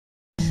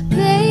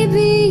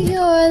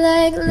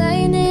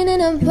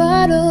a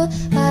bottle.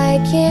 I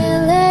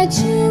can't let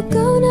you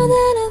go now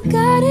that I've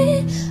got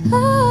it.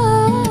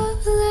 All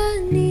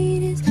I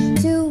need is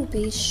to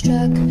be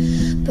struck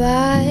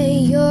by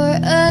your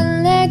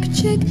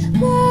electric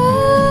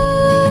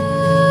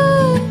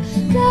love,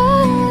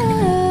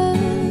 love.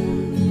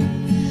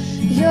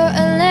 Your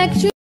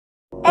electric.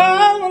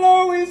 I will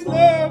always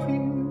love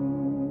you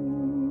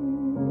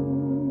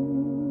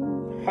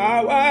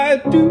how I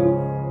do.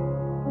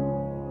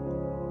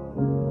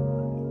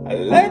 I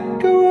let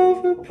go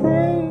of a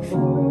prayer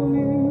for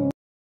you.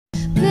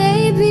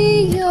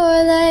 Baby,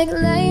 you're like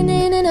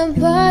lightning in a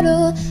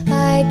bottle.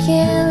 I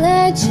can't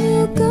let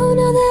you go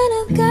now that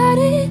I've got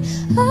it.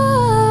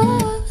 All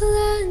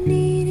I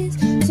need is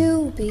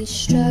to be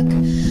struck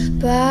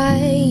by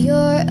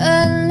your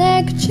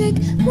electric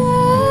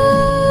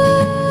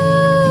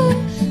love,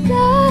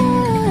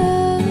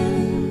 love.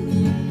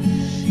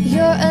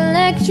 Your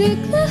electric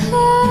love,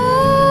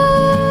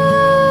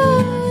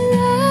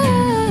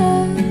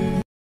 love.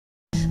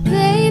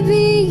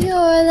 Baby,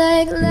 you're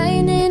like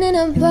lightning in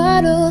a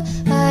bottle.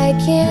 I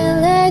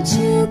can't let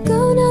you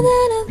go now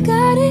that I've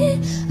got it.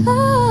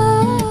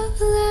 All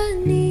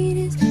I need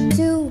is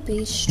to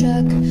be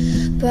struck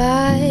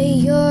by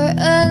your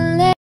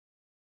electric.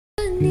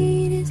 All I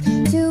need is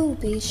to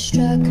be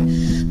struck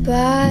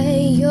by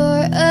your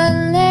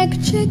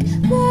electric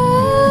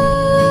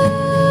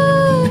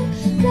love,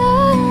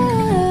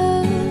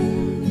 love.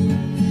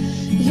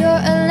 Your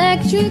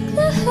electric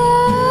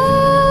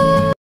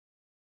love.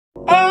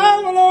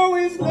 I will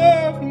always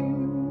love you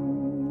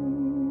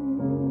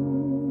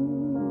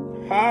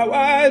how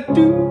I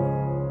do.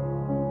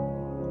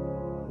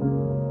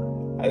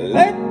 I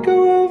let go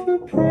of a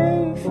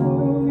prayer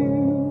for you.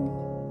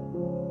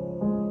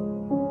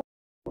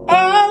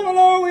 I will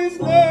always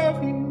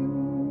love you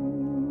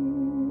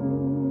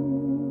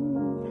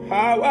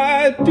how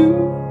I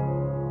do.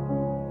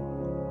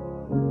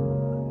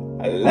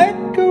 I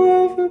let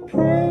go of a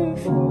prayer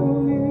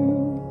for you.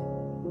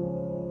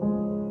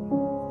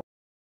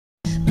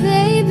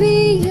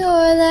 Baby,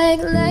 you're like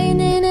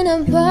lightning in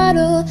a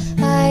bottle.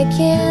 I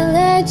can't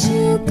let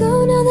you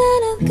go now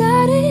that I've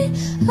got it.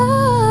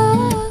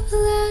 All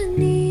I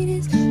need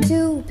is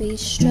to be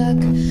struck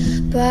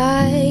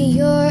by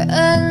your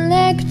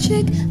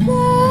electric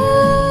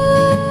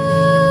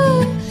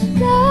love,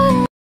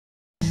 love.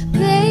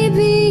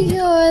 Baby,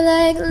 you're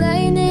like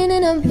lightning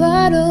in a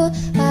bottle.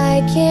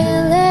 I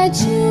can't let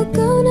you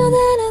go now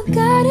that I've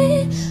got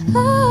it.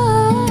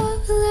 All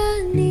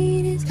I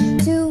need is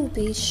to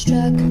be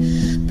struck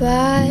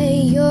by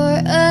your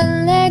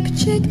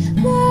electric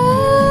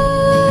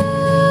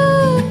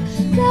love,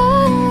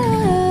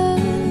 love.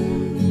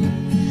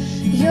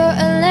 Your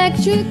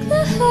electric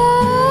love,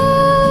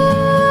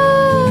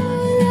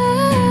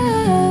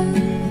 love.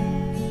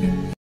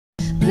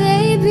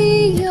 Baby,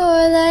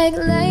 you're like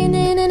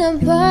lightning in a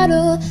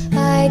bottle.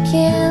 I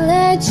can't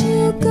let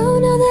you go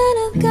now that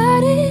I've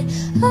got it.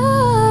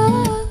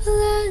 All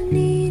I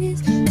need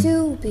is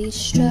to be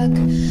struck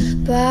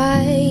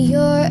by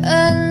your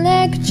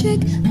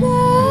electric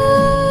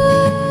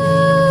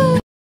love.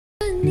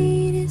 All I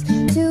need is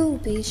to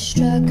be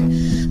struck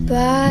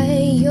by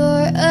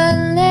your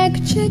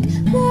electric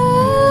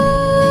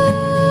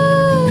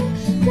love,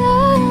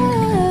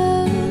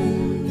 love.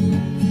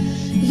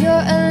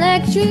 Your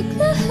electric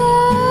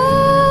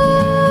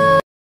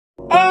love.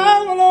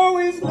 I will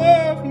always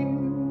love you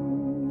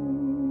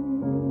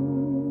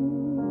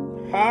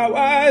how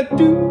I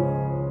do.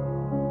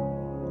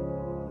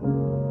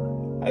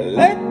 I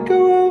let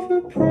go of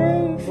a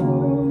prayer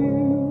for you.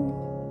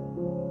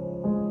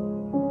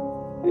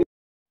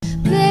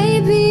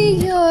 Baby,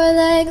 you're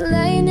like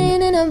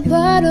lightning in a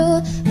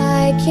bottle.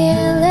 I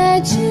can't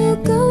let you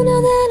go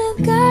now that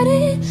I've got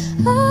it.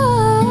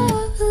 All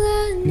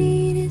I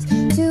need is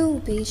to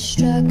be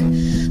struck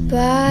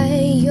by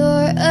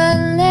your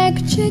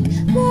electric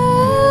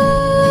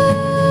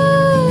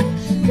love,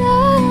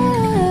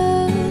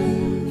 love.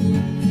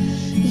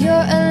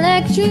 Your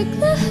electric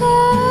love,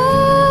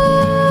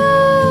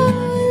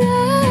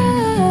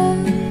 love.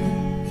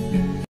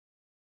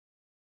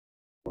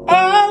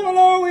 I will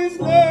always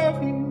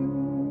love you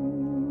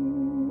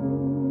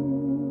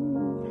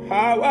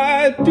how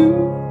I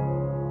do.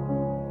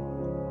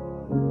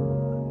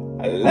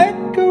 I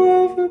let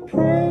go of a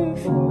prayer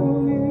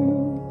for you.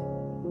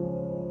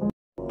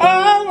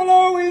 I will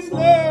always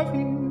love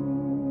you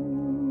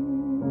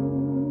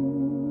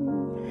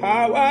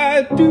how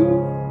I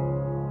do.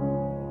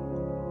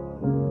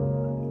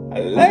 I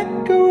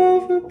let go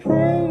of a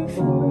prayer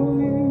for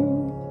you.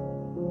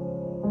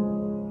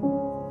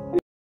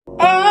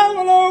 I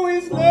will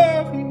always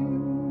love you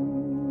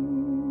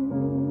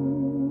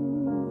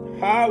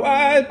how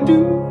I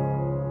do.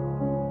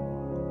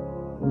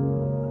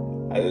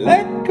 I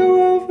let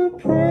go of a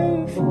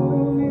prayer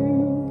for you.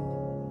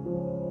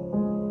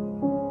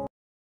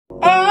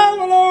 I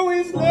will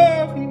always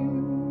love you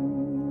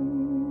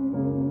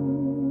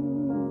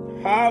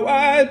how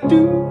I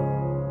do.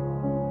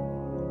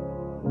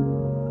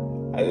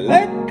 I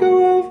let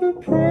go of a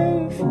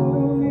prayer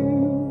for you.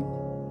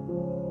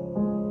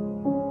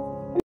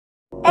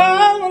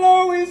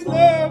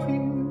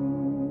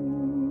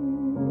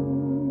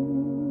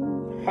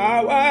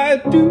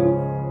 do.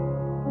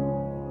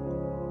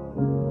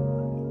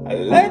 I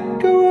let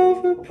go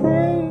of a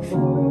prayer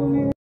for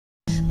you.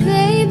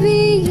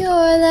 Baby,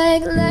 you're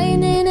like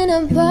lightning in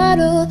a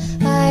bottle.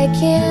 I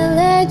can't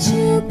let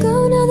you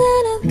go now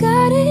that I've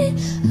got it.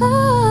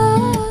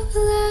 All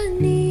I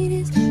need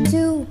is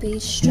to be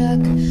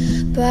struck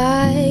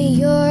by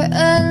your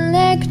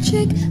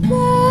electric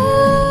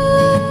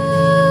love,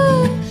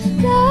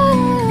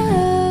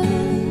 love.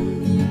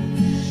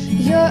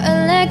 Your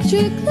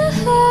electric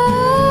love.